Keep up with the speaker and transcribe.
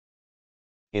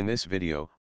In this video,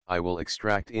 I will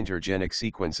extract intergenic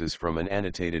sequences from an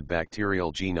annotated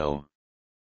bacterial genome.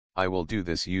 I will do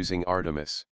this using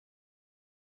Artemis.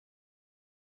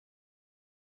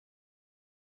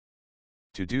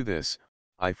 To do this,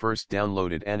 I first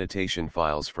downloaded annotation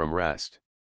files from RAST.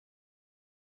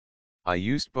 I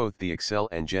used both the Excel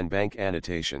and GenBank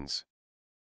annotations.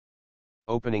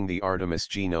 Opening the Artemis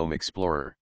Genome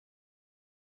Explorer.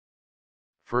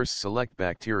 First select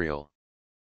bacterial.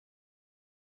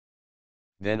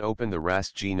 Then open the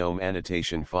RAST genome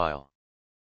annotation file.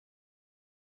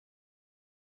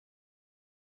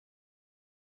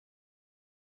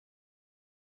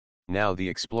 Now the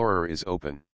Explorer is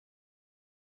open.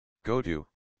 Go to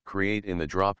Create in the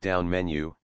drop-down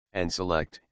menu, and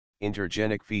select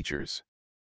Intergenic Features.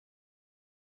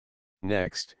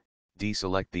 Next,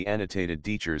 deselect the annotated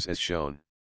features as shown.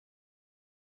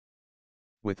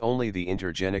 With only the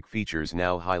intergenic features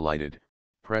now highlighted,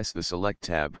 press the Select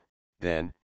tab,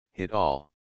 then, hit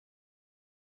All.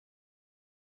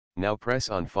 Now press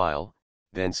on File,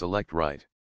 then select Write.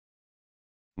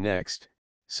 Next,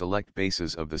 select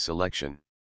bases of the selection.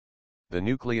 The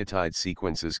nucleotide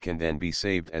sequences can then be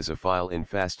saved as a file in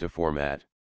FASTA format.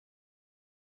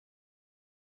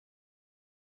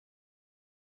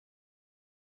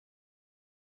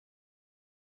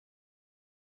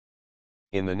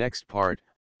 In the next part,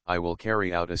 I will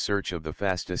carry out a search of the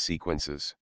FASTA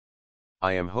sequences.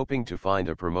 I am hoping to find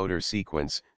a promoter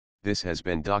sequence. This has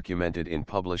been documented in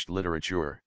published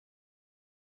literature.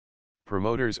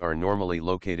 Promoters are normally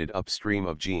located upstream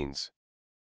of genes.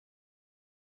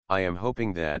 I am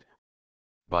hoping that,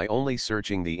 by only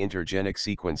searching the intergenic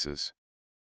sequences,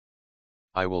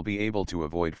 I will be able to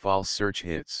avoid false search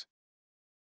hits.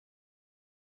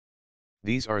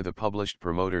 These are the published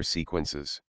promoter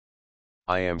sequences.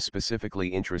 I am specifically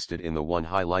interested in the one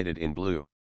highlighted in blue.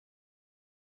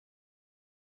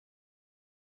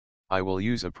 I will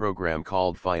use a program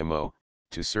called FIMO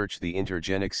to search the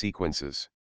intergenic sequences.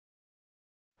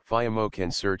 FIMO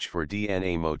can search for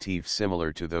DNA motifs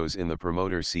similar to those in the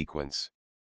promoter sequence.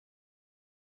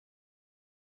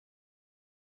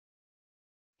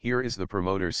 Here is the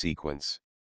promoter sequence.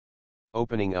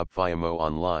 Opening up FIMO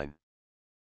online.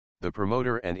 The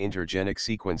promoter and intergenic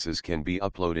sequences can be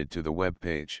uploaded to the web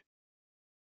page.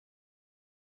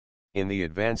 In the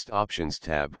Advanced Options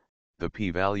tab, the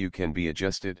p-value can be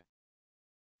adjusted.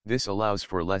 This allows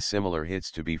for less similar hits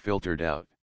to be filtered out.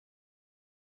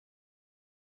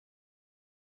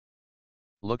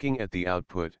 Looking at the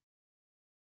output,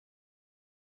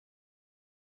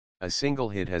 a single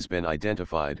hit has been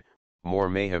identified, more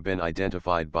may have been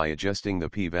identified by adjusting the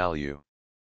p-value.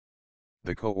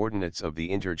 The coordinates of the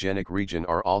intergenic region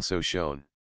are also shown.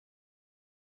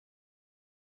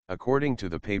 According to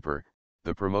the paper,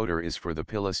 the promoter is for the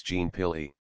pilus gene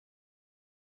pili.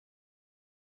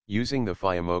 Using the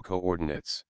FIMO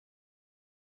coordinates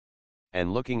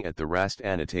and looking at the RAST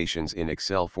annotations in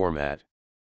Excel format,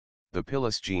 the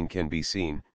pilus gene can be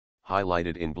seen,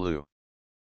 highlighted in blue.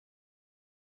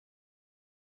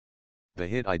 The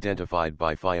hit identified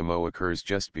by FIMO occurs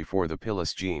just before the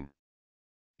pilus gene.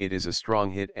 It is a strong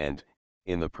hit and,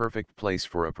 in the perfect place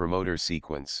for a promoter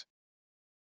sequence.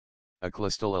 A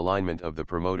clustal alignment of the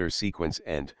promoter sequence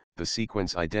and the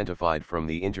sequence identified from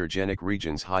the intergenic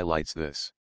regions highlights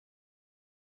this.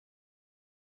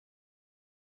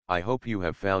 I hope you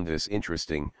have found this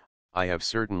interesting. I have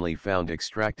certainly found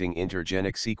extracting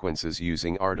intergenic sequences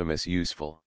using Artemis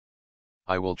useful.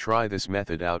 I will try this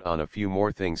method out on a few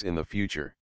more things in the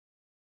future.